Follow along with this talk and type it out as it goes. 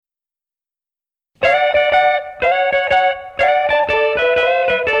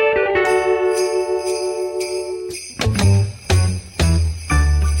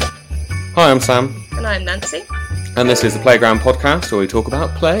Hi, I'm Sam. And I'm Nancy. And this is the Playground Podcast, where we talk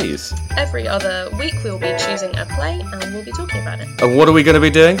about plays. Every other week we'll be choosing a play and we'll be talking about it. And what are we going to be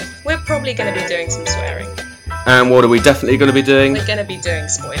doing? We're probably going to be doing some swearing. And what are we definitely going to be doing? We're going to be doing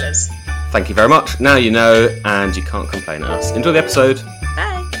spoilers. Thank you very much. Now you know, and you can't complain at us. Enjoy the episode.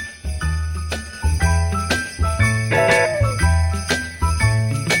 Bye.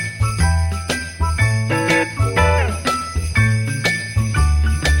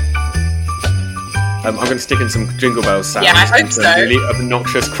 I'm going to stick in some Jingle Bells sounds. Yeah, I hope and some so. really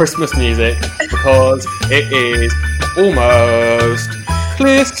obnoxious Christmas music because it is almost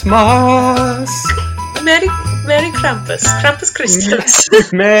Christmas. Merry Krampus. Krampus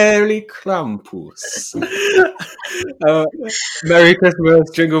Christmas. Merry Krampus. Merry Christmas,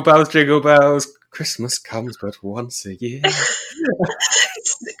 Jingle Bells. Christmas comes but once a year.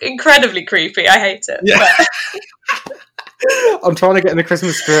 It's incredibly creepy. I hate it. Yeah. But I'm trying to get in the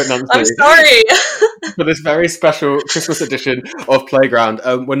Christmas spirit, Nancy. I'm sorry. For this very special Christmas edition of Playground.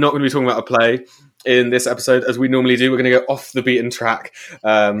 We're not going to be talking about a play in this episode as we normally do. We're going to go off the beaten track.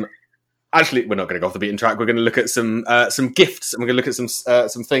 Actually, we're not going to go off the beaten track. We're going to look at some gifts, and we're going to look at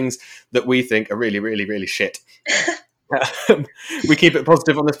some things that we think are really, really, really shit. We keep it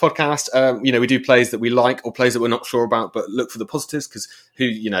positive on this podcast. We do plays that we like or plays that we're not sure about, but look for the positives because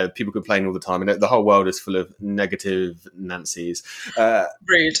people complain all the time, and the whole world is full of negative Nancys.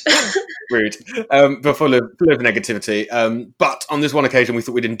 Rude. But full of negativity. But on this one occasion, we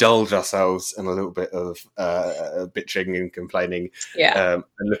thought we'd indulge ourselves in a little bit of bitching and complaining, and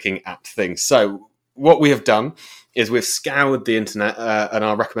looking at things. So what we have done is we've scoured the internet and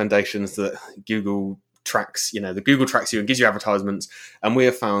our recommendations that Google tracks, the Google tracks you and gives you advertisements, and we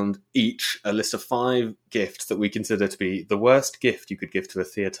have found each a list of 5 gifts that we consider to be the worst gift you could give to a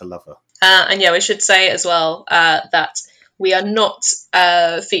theatre lover. And we should say as well that we are not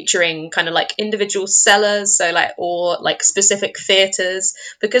featuring kind of like individual sellers, or specific theatres,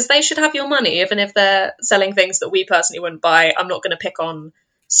 because they should have your money, even if they're selling things that we personally wouldn't buy. I'm not going to pick on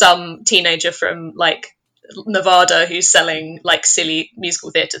some teenager from Nevada who's selling silly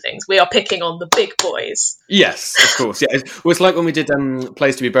musical theatre things. We are picking on the big boys. Yes, of course. Yeah, it's like when we did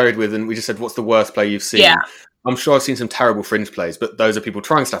plays to be buried with, and we just said, "What's the worst play you've seen?" Yeah. I'm sure I've seen some terrible fringe plays, but those are people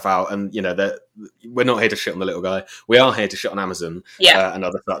trying stuff out, and we're not here to shit on the little guy. We are here to shit on Amazon, and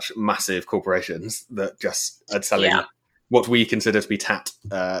other such massive corporations that just are selling what we consider to be tat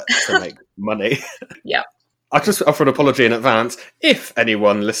to make money. Yeah. I just offer an apology in advance if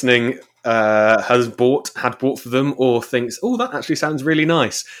anyone listening had bought for them or thinks, oh, that actually sounds really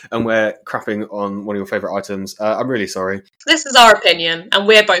nice, and we're crapping on one of your favourite items. I'm really sorry. This is our opinion, and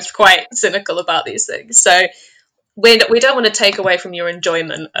we're both quite cynical about these things. So we don't want to take away from your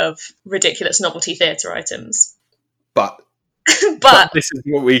enjoyment of ridiculous novelty theatre items. But this is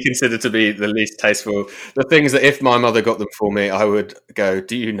what we consider to be the least tasteful. The things that if my mother got them for me, I would go,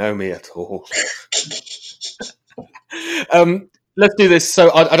 do you know me at all? Let's do this.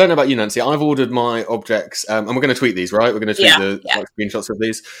 So I don't know about you, Nancy. I've ordered my objects, and we're going to tweet these, right? We're going to tweet the screenshots of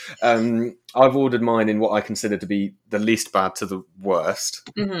these. I've ordered mine in what I consider to be the least bad to the worst.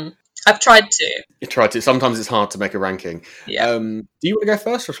 Mm-hmm. I've tried to. You tried to. Sometimes it's hard to make a ranking. Yeah. Do you want to go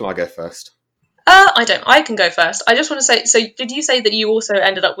first, or shall I go first? I don't. I can go first. I just want to say. So, did you say that you also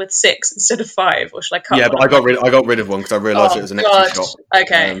ended up with 6 instead of 5, or should I cut? Yeah, but I got rid of one because I realised it was an empty shop.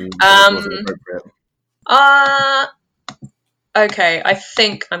 Okay. Okay. I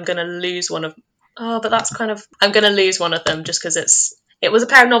think I'm going to lose one of. Oh, but that's kind of. I'm going to lose one of them just because it was a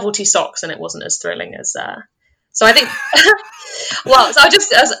pair of novelty socks and it wasn't as thrilling as. So I think. Well, so I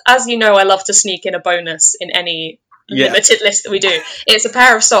just as you know, I love to sneak in a bonus in any limited list that we do. It's a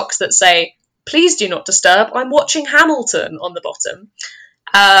pair of socks that say, "Please do not disturb. I'm watching Hamilton" on the bottom.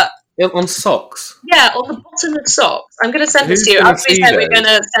 On socks? Yeah, on the bottom of socks. I'm going to send this to you. As we said, we're going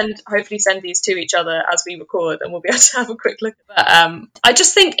to hopefully send these to each other as we record, and we'll be able to have a quick look at that. I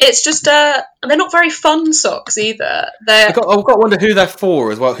just think it's just, they're not very fun socks either. I've got to wonder who they're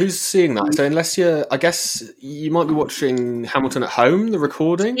for as well. Who's seeing that? So unless I guess you might be watching Hamilton at home, the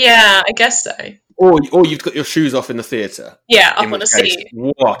recording? Yeah, I guess so. Or you've got your shoes off in the theatre. Yeah, up on a seat.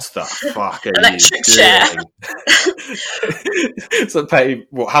 What the fuck are Electric you chair. doing? So pay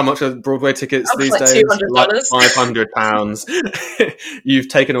how much are Broadway tickets these days? $200. $500. You've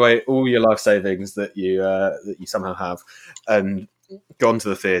taken away all your life savings that you somehow have, and gone to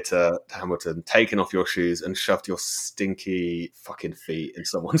the theatre to Hamilton, taken off your shoes, and shoved your stinky fucking feet in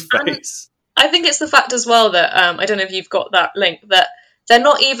someone's face. I think it's the fact as well that I don't know if you've got that link that. They're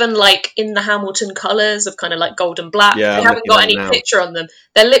not even in the Hamilton colours of kind of gold and black. Yeah, they haven't got any picture on them.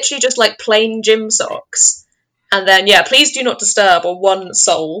 They're literally just plain gym socks. And then, Please Do Not Disturb on one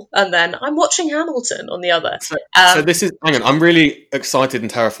soul, and then I'm watching Hamilton on the other. So this is, hang on, I'm really excited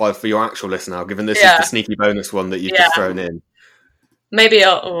and terrified for your actual list now, given this is the sneaky bonus one that you've just thrown in. Maybe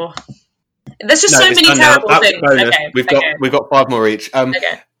there's just so many terrible things. Okay, we've got 5 more each.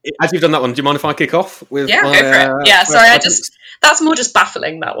 As you've done that one, do you mind if I kick off with? Go for it. Sorry, that's more just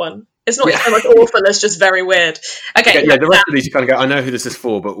baffling, that one. It's not so much awful, it's just very weird. Okay. The rest of these you kind of go, I know who this is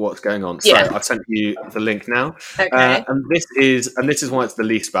for, but what's going on? So I've sent you the link now. Okay. And this is why it's the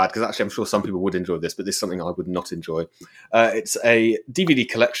least bad, because actually I'm sure some people would enjoy this, but this is something I would not enjoy. It's a DVD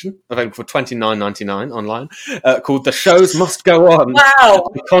collection available for $29.99 online called The Shows Must Go On. Wow.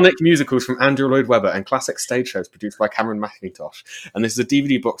 Iconic musicals from Andrew Lloyd Webber and classic stage shows produced by Cameron Mackintosh. And this is a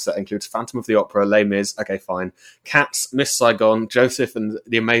DVD box that includes Phantom of the Opera, Les Mis, okay, fine, Cats, Miss Saigon, Joseph and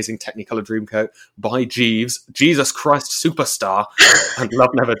the Amazing Technicolor Dreamcoat, by Jeeves, Jesus Christ Superstar, and Love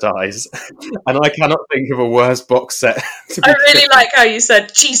Never Dies. And I cannot think of a worse box set. I really like how you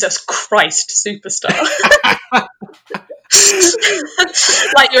said Jesus Christ Superstar.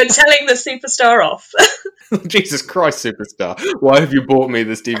 Like you were telling the superstar off. Jesus Christ Superstar. Why have you bought me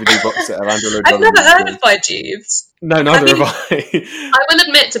this DVD box set of Andrew Lloyd Webber? I've never heard of By Jeeves. No, neither have I. I will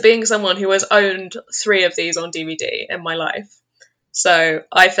admit to being someone who has owned 3 of these on DVD in my life. So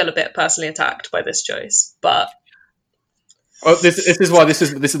I feel a bit personally attacked by this choice, but this is why this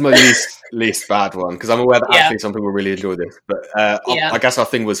is my least bad one, because I'm aware that actually some people really enjoy this. But I guess our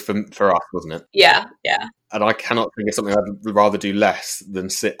thing was for us, wasn't it? Yeah. And I cannot think of something I'd rather do less than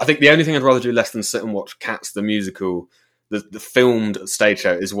sit. I think the only thing I'd rather do less than sit and watch Cats the musical, the filmed stage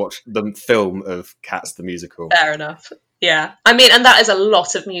show, is watch the film of Cats the musical. Fair enough. Yeah, I mean, and that is a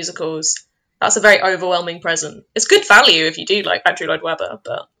lot of musicals. That's a very overwhelming present. It's good value if you do like Andrew Lloyd Webber,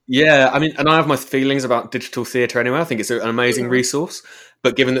 but yeah, I mean, and I have my feelings about digital theatre anyway. I think it's an amazing resource,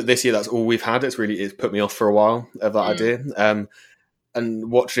 but given that this year that's all we've had, it's put me off for a while of that idea.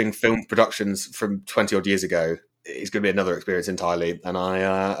 And watching film productions from 20 odd years ago is going to be another experience entirely, and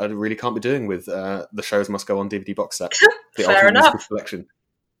I really can't be doing with The Shows Must Go On DVD box set. The Fair enough. Collection,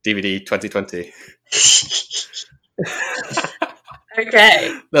 DVD 2020.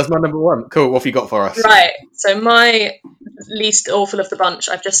 Okay. That's my number 1. Cool. What have you got for us? Right. So my least awful of the bunch,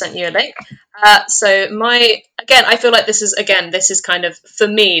 I've just sent you a link. I feel like this is kind of, for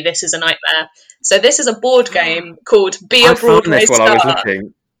me, this is a nightmare. So this is a board game called Be a Broadway Star. I was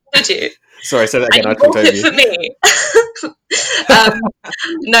looking. Did you? Sorry, say that again. I bought it for me.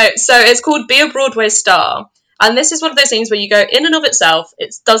 No, so it's called Be a Broadway Star. And this is one of those things where you go, in and of itself,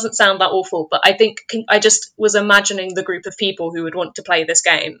 it doesn't sound that awful, but I think I just was imagining the group of people who would want to play this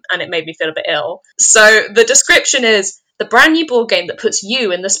game, and it made me feel a bit ill. So the description is, the brand new board game that puts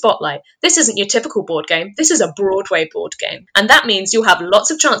you in the spotlight. This isn't your typical board game, this is a Broadway board game. And that means you'll have lots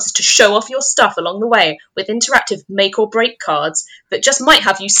of chances to show off your stuff along the way with interactive make or break cards that just might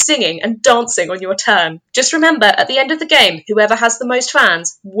have you singing and dancing on your turn. Just remember, at the end of the game, whoever has the most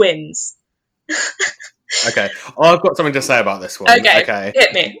fans wins. Okay, I've got something to say about this one. Okay.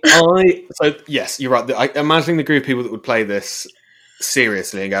 Hit me. So yes, you're right. Imagining the group of people that would play this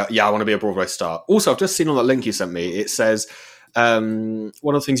seriously and go, yeah, I want to be a Broadway star. Also, I've just seen on that link you sent me, it says one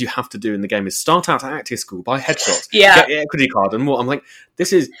of the things you have to do in the game is start out at acting school, buy headshots, get your equity card, and what. I'm like,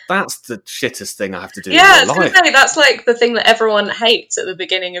 that's the shittest thing I have to do. Yeah, I was going to say, that's like the thing that everyone hates at the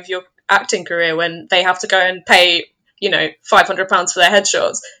beginning of your acting career, when they have to go and pay, £500 for their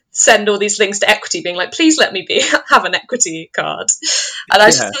headshots. Send all these links to equity being like, please let me have an equity card. And I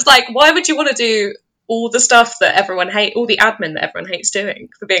just was like, why would you want to do all the stuff that everyone hates, all the admin that everyone hates doing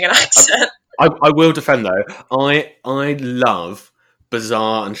for being an actor? I will defend though. I love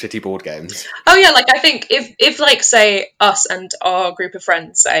bizarre and shitty board games. Oh yeah, like I think if like say us and our group of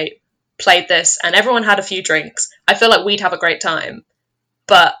friends say played this and everyone had a few drinks, I feel like we'd have a great time.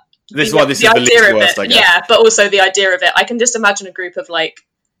 But this is why this is the least worst, I guess. Yeah, but also the idea of it, I can just imagine a group of like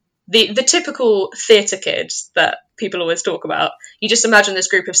the typical theatre kids that people always talk about. You just imagine this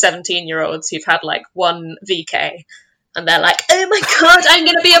group of 17-year-olds who've had like one VK and they're like, oh my god, I'm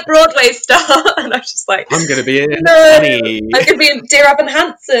going to be a Broadway star. And I'm just like, I'm going to be in I'm going to be in Dear Evan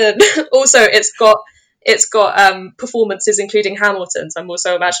Hansen. Also, it's got performances including Hamilton, so I'm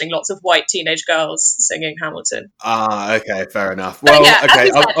also imagining lots of white teenage girls singing Hamilton. Okay, fair enough. Well, yeah, okay,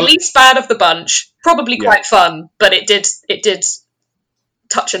 as I said, least bad of the bunch, probably quite fun, but it did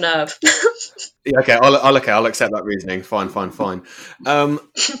touch a nerve. Okay, I'll accept that reasoning. Fine.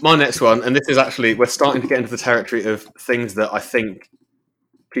 My next one, and this is actually, we're starting to get into the territory of things that I think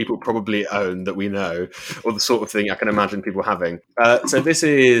people probably own that we know, or the sort of thing I can imagine people having. So this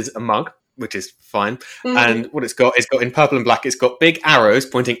is a mug which is fine. Mhm. And what it's got in purple and black, it's got big arrows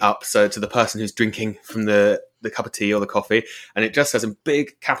pointing up, so to the person who's drinking from the cup of tea or the coffee, and it just says in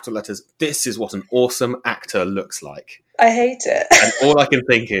big capital letters, "This is what an awesome actor looks like." I hate it. And all I can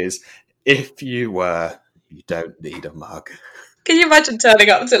think is, if you don't need a mug. Can you imagine turning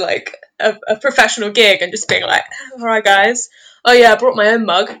up to like a professional gig and just being like, "All right, guys. Oh yeah, I brought my own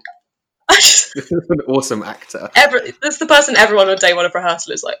mug." This is an awesome actor. That's the person everyone on day one of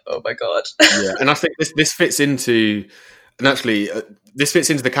rehearsal is like, "Oh my god." Yeah, and I think this fits into, and actually, this fits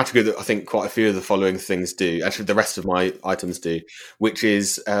into the category that I think quite a few of the following things do. Actually, the rest of my items do, which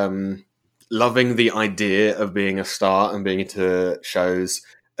is loving the idea of being a star and being into shows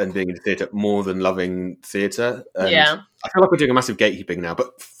and being into theatre more than loving theatre. Yeah. I feel like we're doing a massive gatekeeping now,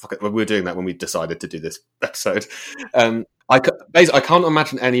 but fuck it, we were doing that when we decided to do this episode. I can't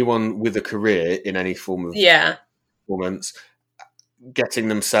imagine anyone with a career in any form of performance getting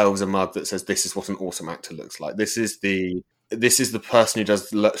themselves a mug that says, "This is what an awesome actor looks like." This is the person who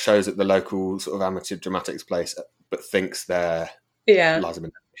does shows at the local sort of amateur dramatics place, but thinks they're Liza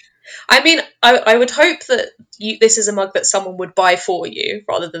Minnelli. I mean, I would hope that this is a mug that someone would buy for you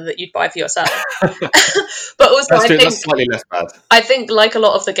rather than that you'd buy for yourself. But also, that's slightly less bad. I think, like a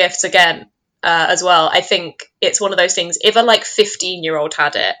lot of the gifts, again, as well, I think it's one of those things. If a 15-year-old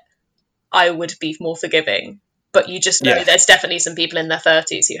had it, I would be more forgiving. But you just know there's definitely some people in their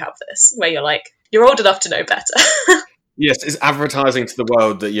 30s who have this, where you're like, you're old enough to know better. Yes, it's advertising to the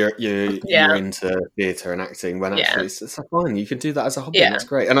world that you're into theatre and acting, when actually it's fine. You can do that as a hobby. Yeah. That's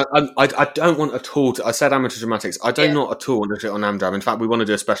great. And I don't want at all I said amateur dramatics. I don't not at all want to do it on Amdram. In fact, we want to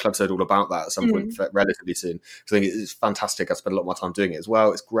do a special episode all about that at some point relatively soon. So I think it's fantastic. I spend a lot more time doing it as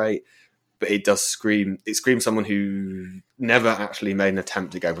well. It's great. But it does scream someone who never actually made an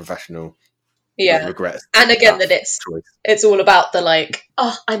attempt to go professional. Yeah, regrets. And again, that it's all about the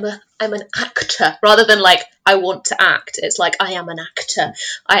I'm an actor, rather than I want to act. It's like, I am an actor,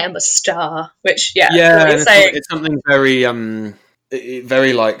 I am a star. Which it's something very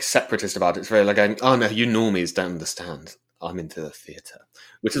very separatist about it. It's very going, oh no, you normies don't understand. I'm into the theatre,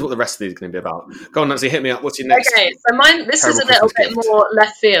 which is what the rest of these are going to be about. Go on, Nancy, hit me up. What's your next? Okay, so mine. This is a little bit more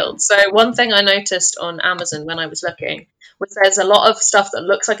left field. So one thing I noticed on Amazon when I was looking was there's a lot of stuff that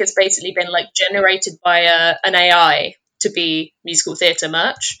looks like it's basically been generated by an AI to be musical theatre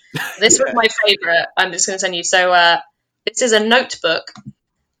merch. This was my favourite. I'm just going to send you. So this is a notebook.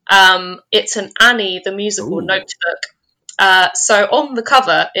 It's an Annie the Musical notebook. So on the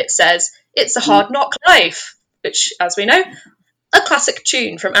cover it says, "It's a Hard Knock Life," which, as we know, a classic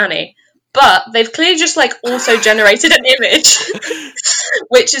tune from Annie. But they've clearly just also generated an image,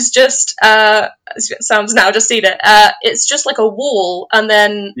 which is just sounds now. Just seen it. It's just like a wall, and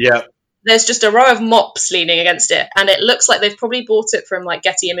then there's just a row of mops leaning against it, and it looks like they've probably bought it from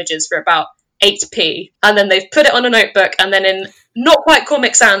Getty Images for about 8p, and then they've put it on a notebook, and then in not quite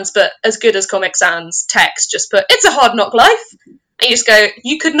Comic Sans, but as good as Comic Sans text, just put, "It's a Hard Knock Life." And you just go,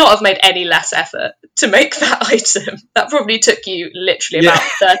 you could not have made any less effort to make that item. That probably took you literally about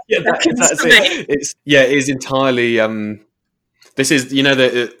 30 seconds to make. It is entirely... this is,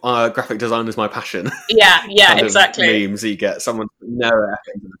 the graphic design is my passion. Yeah, exactly. Memes you get, someone no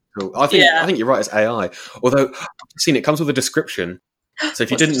effort into the tool. I think you're right, it's AI. Although, I've seen it comes with a description. So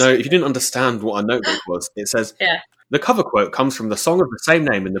if you didn't understand what a notebook was, it says... The cover quote comes from the song of the same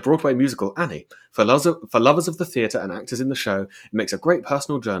name in the Broadway musical Annie. For lovers of the theatre and actors in the show, it makes a great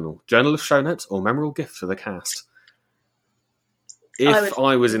personal journal of show notes, or memorable gift for the cast. If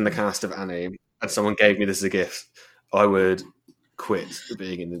I was in the cast of Annie and someone gave me this as a gift, I would quit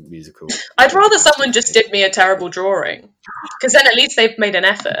being in the musical. I'd rather someone just did me a terrible drawing, because then at least they've made an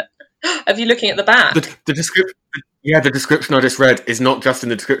effort. Are you looking at the back? The description. Yeah, the description I just read is not just in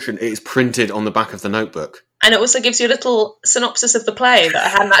the description; it is printed on the back of the notebook. And it also gives you a little synopsis of the play that I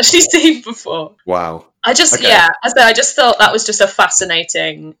hadn't actually seen before. Wow! I just thought that was just a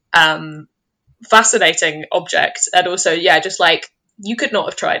fascinating object, and also you could not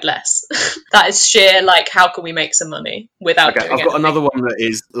have tried less. That is sheer how can we make some money without doing I've got another one that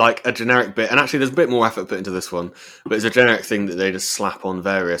is a generic bit, and actually there's a bit more effort put into this one, but it's a generic thing that they just slap on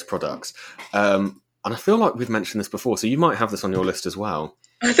various products. And I feel like we've mentioned this before, so you might have this on your list as well.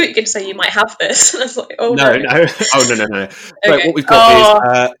 I thought you were going to say you might have this. And I was like, oh no. Oh, no. So what we've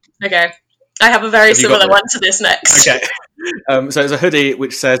got is... okay. I have a very similar one to this next. Okay. So it's a hoodie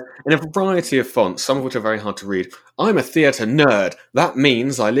which says, in a variety of fonts, some of which are very hard to read, "I'm a theatre nerd. That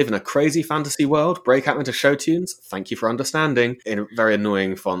means I live in a crazy fantasy world, break out into show tunes. Thank you for understanding." In very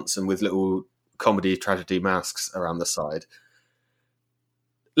annoying fonts and with little comedy, tragedy masks around the side.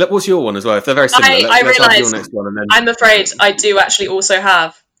 What's your one as well? If they're very similar, let's have your next one. And then... I'm afraid I do actually also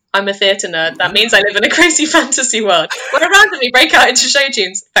have I'm a theatre nerd. That means I live in a crazy fantasy world where I randomly break out into show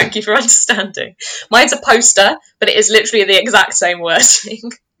tunes. Thank you for understanding. Mine's a poster, but it is literally the exact same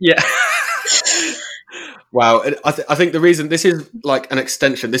wording. Yeah. Wow. I think the reason this is like an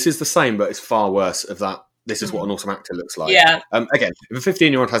extension, this is the same, but it's far worse of that. This is what an awesome actor looks like. Yeah. Again, if a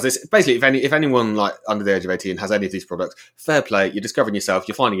 15-year-old has this, basically, if anyone like under the age of 18 has any of these products, fair play. You're discovering yourself.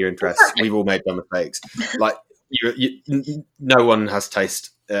 You're finding your interests. Exactly. We've all made dumb mistakes. Like no one has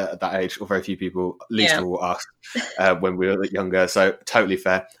taste at that age, or very few people, least of all us, when we were younger. So totally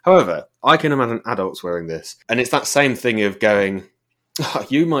fair. However, I can imagine adults wearing this, and it's that same thing of going, oh,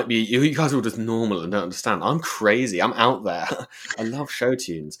 you guys are all just normal and don't understand. I'm crazy. I'm out there. I love show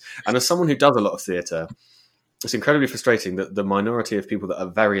tunes. And as someone who does a lot of theatre, it's incredibly frustrating that the minority of people that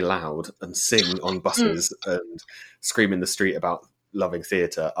are very loud and sing on buses and scream in the street about loving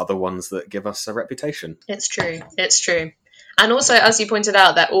theatre are the ones that give us a reputation. It's true. And also, as you pointed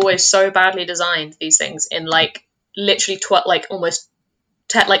out, they're always so badly designed, these things, in like literally almost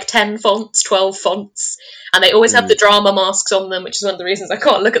 10 fonts, 12 fonts, and they always have the drama masks on them, which is one of the reasons I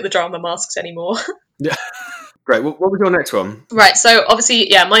can't look at the drama masks anymore. Yeah. Great. What was your next one? Right, so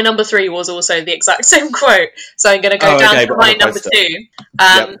obviously, my number 3 was also the exact same quote, so I'm going to go down to my number 2.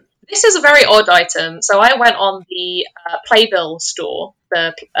 Yep. This is a very odd item. So I went on the Playbill store,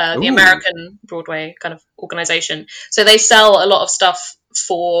 the American Broadway kind of organisation. So they sell a lot of stuff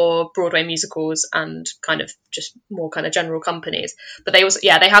for Broadway musicals and kind of just more kind of general companies. But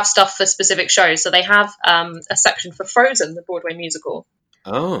they have stuff for specific shows. So they have a section for Frozen, the Broadway musical.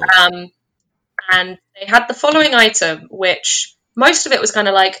 Oh. And they had the following item, which most of it was kind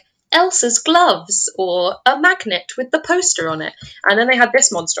of like Elsa's gloves or a magnet with the poster on it. And then they had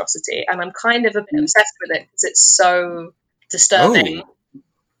this monstrosity, and I'm kind of a bit obsessed with it because it's so disturbing.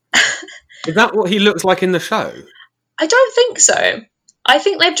 Oh. Is that what he looks like in the show? I don't think so. I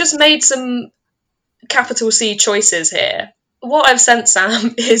think they've just made some capital C choices here. What I've sent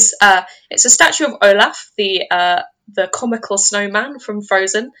Sam is it's a statue of Olaf, the comical snowman from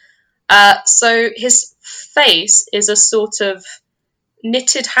Frozen. So his face is a sort of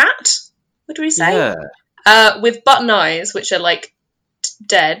knitted hat, would we say? Yeah. With button eyes, which are like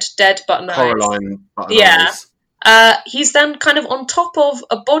dead button Coraline eyes. Button eyes. He's then kind of on top of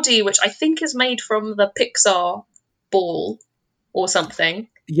a body which I think is made from the Pixar ball or something.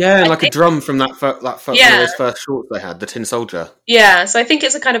 Yeah, like a drum from one of those first shorts they had, the Tin Soldier. Yeah, so I think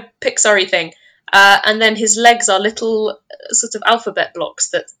it's a kind of Pixar-y thing. And then his legs are little sort of alphabet blocks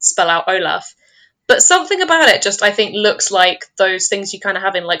that spell out Olaf. But something about it just, I think, looks like those things you kind of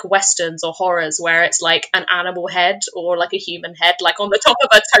have in, like, westerns or horrors, where it's, like, an animal head or, like, a human head, like, on the top of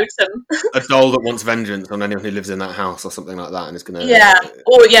a totem. A doll that wants vengeance on anyone who lives in that house or something like that, and is going to... Yeah,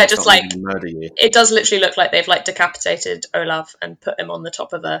 or, just, like, murder you. It does literally look like they've, like, decapitated Olaf and put him on the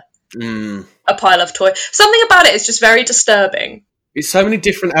top of a pile of toys. Something about it is just very disturbing. It's so many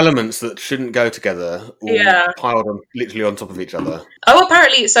different elements that shouldn't go together, or piled on, literally on top of each other. Oh,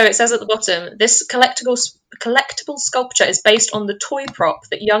 apparently, so it says at the bottom, this collectible sculpture is based on the toy prop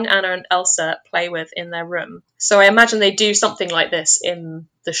that young Anna and Elsa play with in their room. So I imagine they do something like this in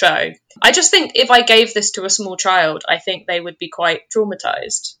the show. I just think if I gave this to a small child, I think they would be quite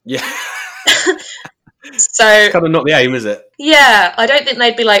traumatised. Yeah. So it's kind of not the aim, is it? Yeah, I don't think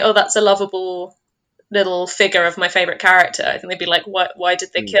they'd be like, oh, that's a lovable little figure of my favourite character. I think they'd be like, why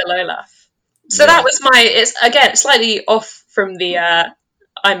did they kill Olaf? So that was it's again slightly off from the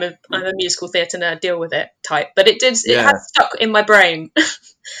I'm a musical theatre nerd, deal with it type, but it has stuck in my brain.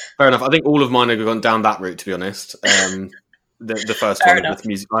 Fair enough. I think all of mine have gone down that route, to be honest. The first Fair one enough. with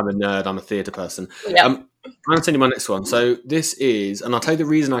music, I'm a nerd, I'm a theatre person. Yep. I'm going to send you my next one. So this is, and I'll tell you the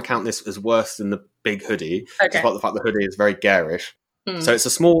reason I count this as worse than the big hoodie, despite the fact the hoodie is very garish. So it's a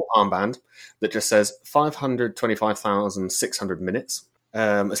small armband that just says 525,600 minutes.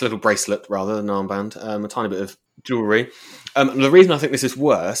 It's a little bracelet rather than an armband, a tiny bit of jewellery. The reason I think this is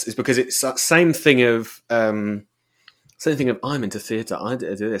worse is because it's that same thing of I'm into theatre, I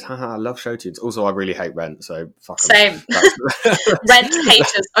do this, haha, I love show tunes. Also, I really hate Rent, so fuck 'em. Same. Rent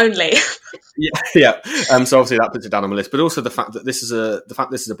haters only. Yeah. So obviously that puts it down on my list. But also the fact that this is a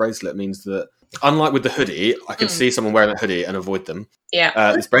bracelet means that, unlike with the hoodie, I can see someone wearing that hoodie and avoid them.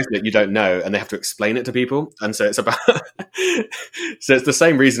 Yeah. This bracelet you don't know, and they have to explain it to people, and so it's about. So it's the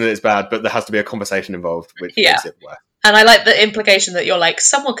same reason that it's bad, but there has to be a conversation involved, which makes it worse. And I like the implication that you're like,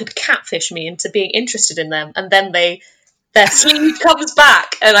 someone could catfish me into being interested in them, and then their sleeve comes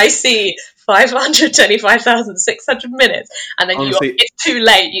back, and I see 525,600 minutes, and then Honestly, it's too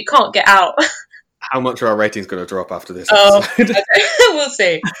late. You can't get out. How much are our ratings going to drop after this Oh, episode? okay. We'll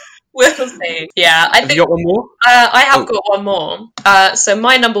see. We'll see. Yeah, I Have think you got one more? I have Oh, got one more. So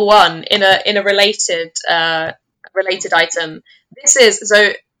my number one in a related item. This is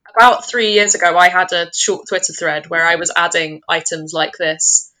so about 3 years ago. I had a short Twitter thread where I was adding items like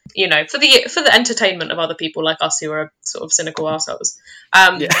this, for the entertainment of other people like us who are sort of cynical assholes.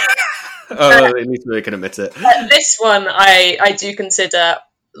 yeah. Oh, at least we can admit it. This one I do consider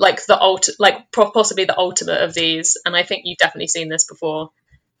like possibly the ultimate of these, and I think you've definitely seen this before.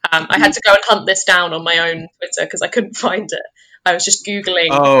 I had to go and hunt this down on my own Twitter because I couldn't find it. I was just Googling.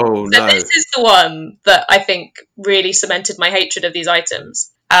 Oh, So no. this is the one that I think really cemented my hatred of these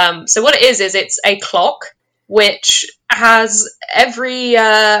items. So what it is it's a clock which has every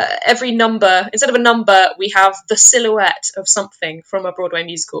number. Instead of a number, we have the silhouette of something from a Broadway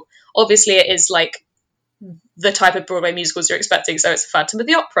musical. Obviously, it is like the type of Broadway musicals you're expecting. So it's Phantom of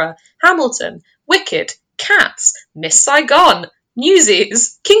the Opera, Hamilton, Wicked, Cats, Miss Saigon,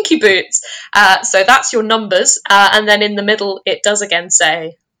 Newsies, Kinky Boots. So that's your numbers. And then in the middle, it does again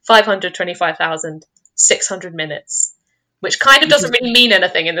say 525,600 minutes, which kind of doesn't really mean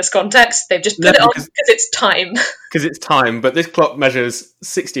anything in this context. They've just put it on because it's time. Because it's time, but this clock measures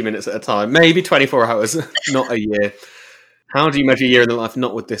 60 minutes at a time, maybe 24 hours, not a year. How do you measure a year in the life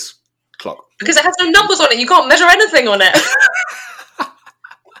not with this clock? Because it has no numbers on it. You can't measure anything on it.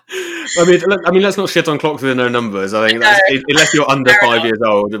 I mean, let's not shit on clocks with no numbers. I think unless you're under 5 years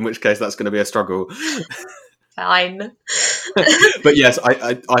old, in which case that's going to be a struggle. Fine. But yes,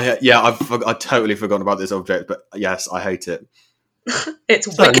 I've totally forgotten about this object. But yes, I hate it. It's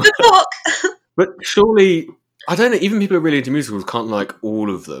wicked clock. But surely, I don't know. Even people who are really into musicals can't like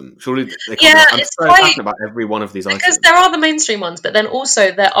all of them. Surely they can't. Yeah, I'm so passionate about every one of these items. Because there are the mainstream ones, but then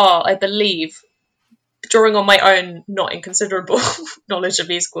also there are, I believe, drawing on my own not inconsiderable knowledge of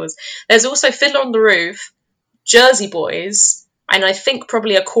musicals, there's also Fiddler on the Roof, Jersey Boys, and I think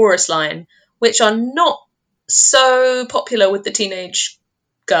probably a chorus line, which are not so popular with the teenage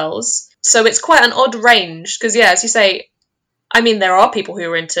girls. So it's quite an odd range, because yeah, as you say, I mean, there are people who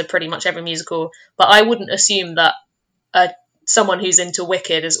are into pretty much every musical, but I wouldn't assume that someone who's into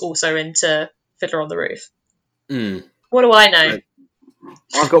Wicked is also into Fiddler on the Roof. Mm. What do I know?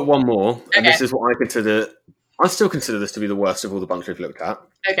 I've got one more, and Okay. this is what I consider. I still consider this to be the worst of all the bunch we've looked at.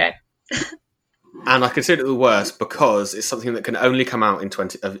 Okay. And I consider it the worst because it's something that can only come out in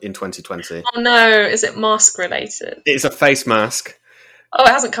 2020. Oh no, is it mask related? It's a face mask. Oh, it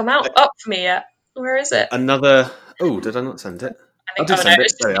hasn't come out up for me yet. Where is it? Another. Oh, did I not send it? I think did send it.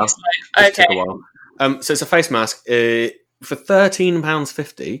 it's There we are. just slow. It took a while. So it's a face mask for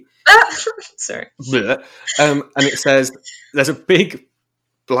 £13.50. Sorry. And it says there's a big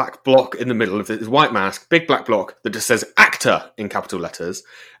black block in the middle of this white mask, big black block that just says actor in capital letters,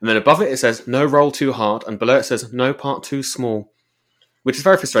 and then above it says no roll too hard, and below it says no part too small, which is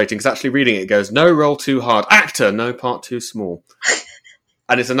very frustrating because actually reading it goes no roll too hard, actor, no part too small.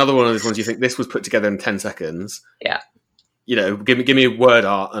 And it's another one of those ones you think this was put together in 10 seconds. Yeah. Give me word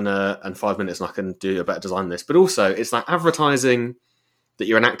art and 5 minutes and I can do a better design than this. But also it's like advertising that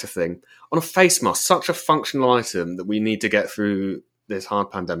you're an actor thing on a face mask, such a functional item that we need to get through this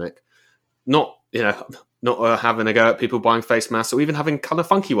hard pandemic. Not having a go at people buying face masks or even having colour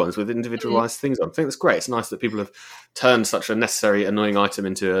funky ones with individualised things on. I think that's great. It's nice that people have turned such a necessary, annoying item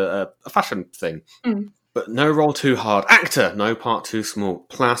into a fashion thing. Mm. But no roll too hard. Actor, no part too small.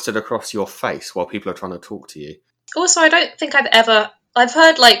 Plastered across your face while people are trying to talk to you. Also, I don't think I've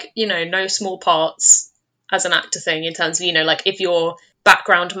heard no small parts as an actor thing in terms of, like if you're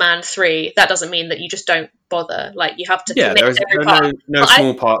background man 3, that doesn't mean that you just don't bother. Like you have to commit there every are part. no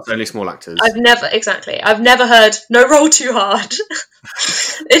small parts, only small actors. I've never heard no roll too hard.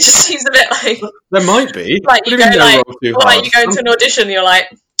 It just seems a bit like there might be. Like you go roll too hard? Like you go into an audition and you're like,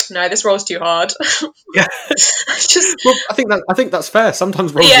 no, this roll's too hard. Yeah. Well, I think that's fair.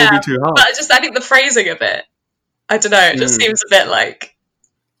 Sometimes rolls will be too hard. But I think the phrasing of it, I don't know, it just seems a bit like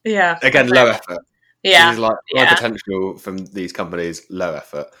again, low effort. Yeah. This is like high potential from these companies, low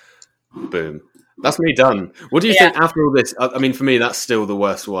effort. Boom. That's me done. What do you think after all this? I mean, for me, that's still the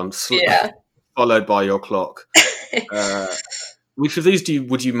worst one. Followed by your clock. Which of these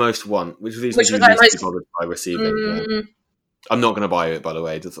would you most want? Which of these would you least be bothered by receiving? I'm not going to buy it, by the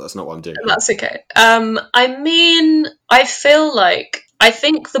way. That's not what I'm doing. That's okay. I mean, I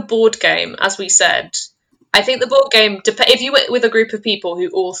think the board game, as we said, I think the board game, if you were with a group of people who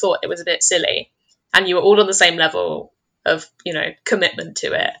all thought it was a bit silly and you were all on the same level of, commitment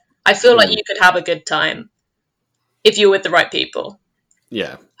to it, I feel like you could have a good time if you were with the right people.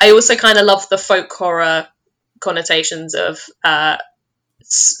 Yeah. I also kind of love the folk horror connotations of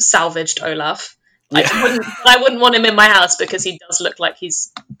salvaged Olaf. Like, I wouldn't want him in my house because he does look like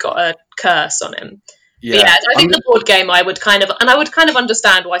he's got a curse on him. Yeah, I think the board game I would kind of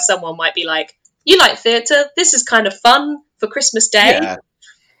understand why someone might be like, you like theatre, this is kind of fun for Christmas Day.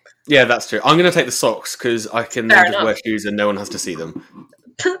 Yeah, that's true. I'm going to take the socks because I can Fair then just enough. wear shoes and no one has to see them.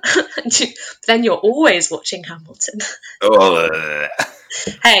 Then you're always watching Hamilton. Oh,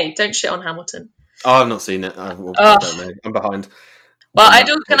 Hey, don't shit on Hamilton. I've not seen it. I don't know. I'm behind. Well,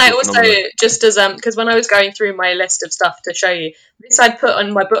 can I also, just as because when I was going through my list of stuff to show you, this I'd put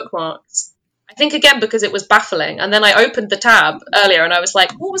on my bookmarks. I think again because it was baffling, and then I opened the tab earlier and I was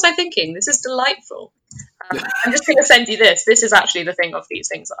like, what was I thinking? This is delightful. I'm just going to send you this. This is actually the thing of these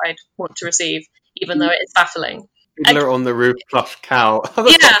things that I'd want to receive, even though it's baffling. Fiddler on the Roof plush cow.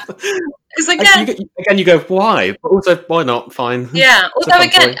 Yeah. Because again, you go, why? But also, why not? Fine. Yeah. Although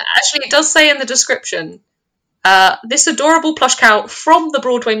again, actually, it does say in the description, this adorable plush cow from the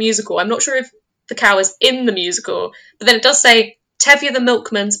Broadway musical. I'm not sure if the cow is in the musical, but then it does say Tevye the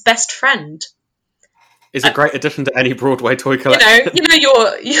Milkman's best friend. Is a great addition to any Broadway toy collection. You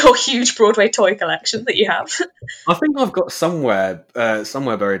know your huge Broadway toy collection that you have. I think I've got somewhere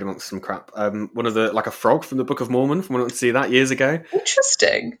buried amongst some crap. One of the, like a frog from the Book of Mormon, from when I went to see that years ago.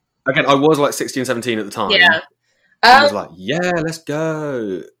 Interesting. Again, I was like 16, 17 at the time. Yeah. I was like, yeah, let's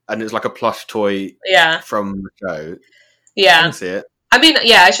go. And it's like a plush toy from the show. Yeah. I can see it. I mean,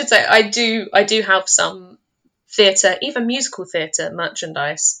 yeah, I should say I do have some theatre, even musical theatre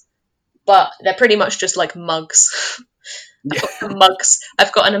merchandise. But they're pretty much just like mugs. I've got some mugs.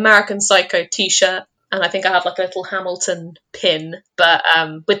 I've got an American Psycho t-shirt, and I think I have like a little Hamilton pin, but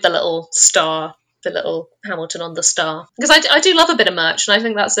with the little star, the little Hamilton on the star. Because I do love a bit of merch, and I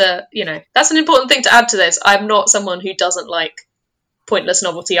think that's that's an important thing to add to this. I'm not someone who doesn't like pointless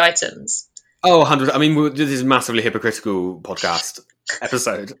novelty items. Oh, 100%. I mean, this is a massively hypocritical podcast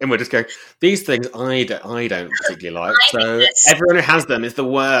episode, and we're just going, these things I don't particularly like, so everyone who has them is the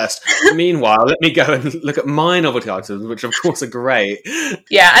worst. Meanwhile, let me go and look at my novelty items, which of course are great.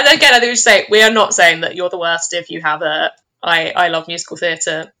 Yeah, and again, I think we should say, we are not saying that you're the worst if you have a I love musical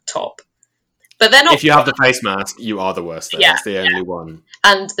theatre top. But they're not. If you have the face mask, you are the worst, though. Yeah, that's the only one.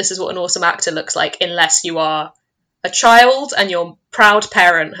 And this is what an awesome actor looks like, unless you are a child and your proud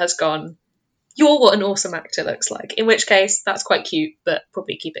parent has gone, you're what an awesome actor looks like. In which case, that's quite cute, but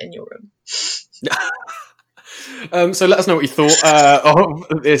probably keep it in your room. So let us know what you thought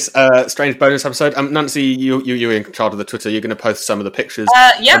of this strange bonus episode. Nancy, you're in charge of the Twitter. You're going to post some of the pictures.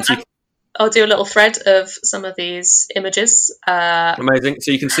 I'll do a little thread of some of these images. Amazing.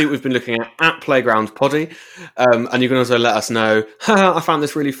 So you can see what we've been looking at Playground Poddy. And you can also let us know, I found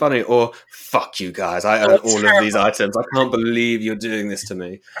this really funny, or fuck you guys, I own all of these items. I can't believe you're doing this to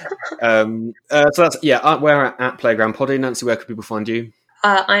me. So that's, we're at Playground Poddy. Nancy, where can people find you?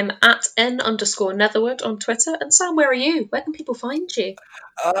 I'm at N_Netherwood on Twitter. And Sam, where are you? Where can people find you?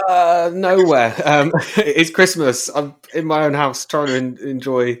 Nowhere. It's Christmas. I'm in my own house trying to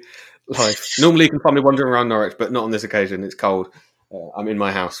enjoy life. Normally you can find me wandering around Norwich, but not on this occasion. It's cold. I'm in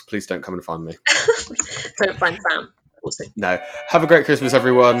my house. Please don't come and find me. Don't find Sam. No. Have a great Christmas,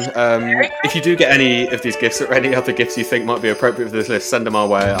 everyone. If you do get any of these gifts or any other gifts you think might be appropriate for this list, send them our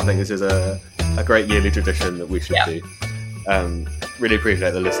way. I think this is a great yearly tradition that we should do. Really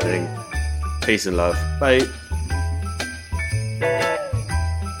appreciate the listening. Peace and love. Bye.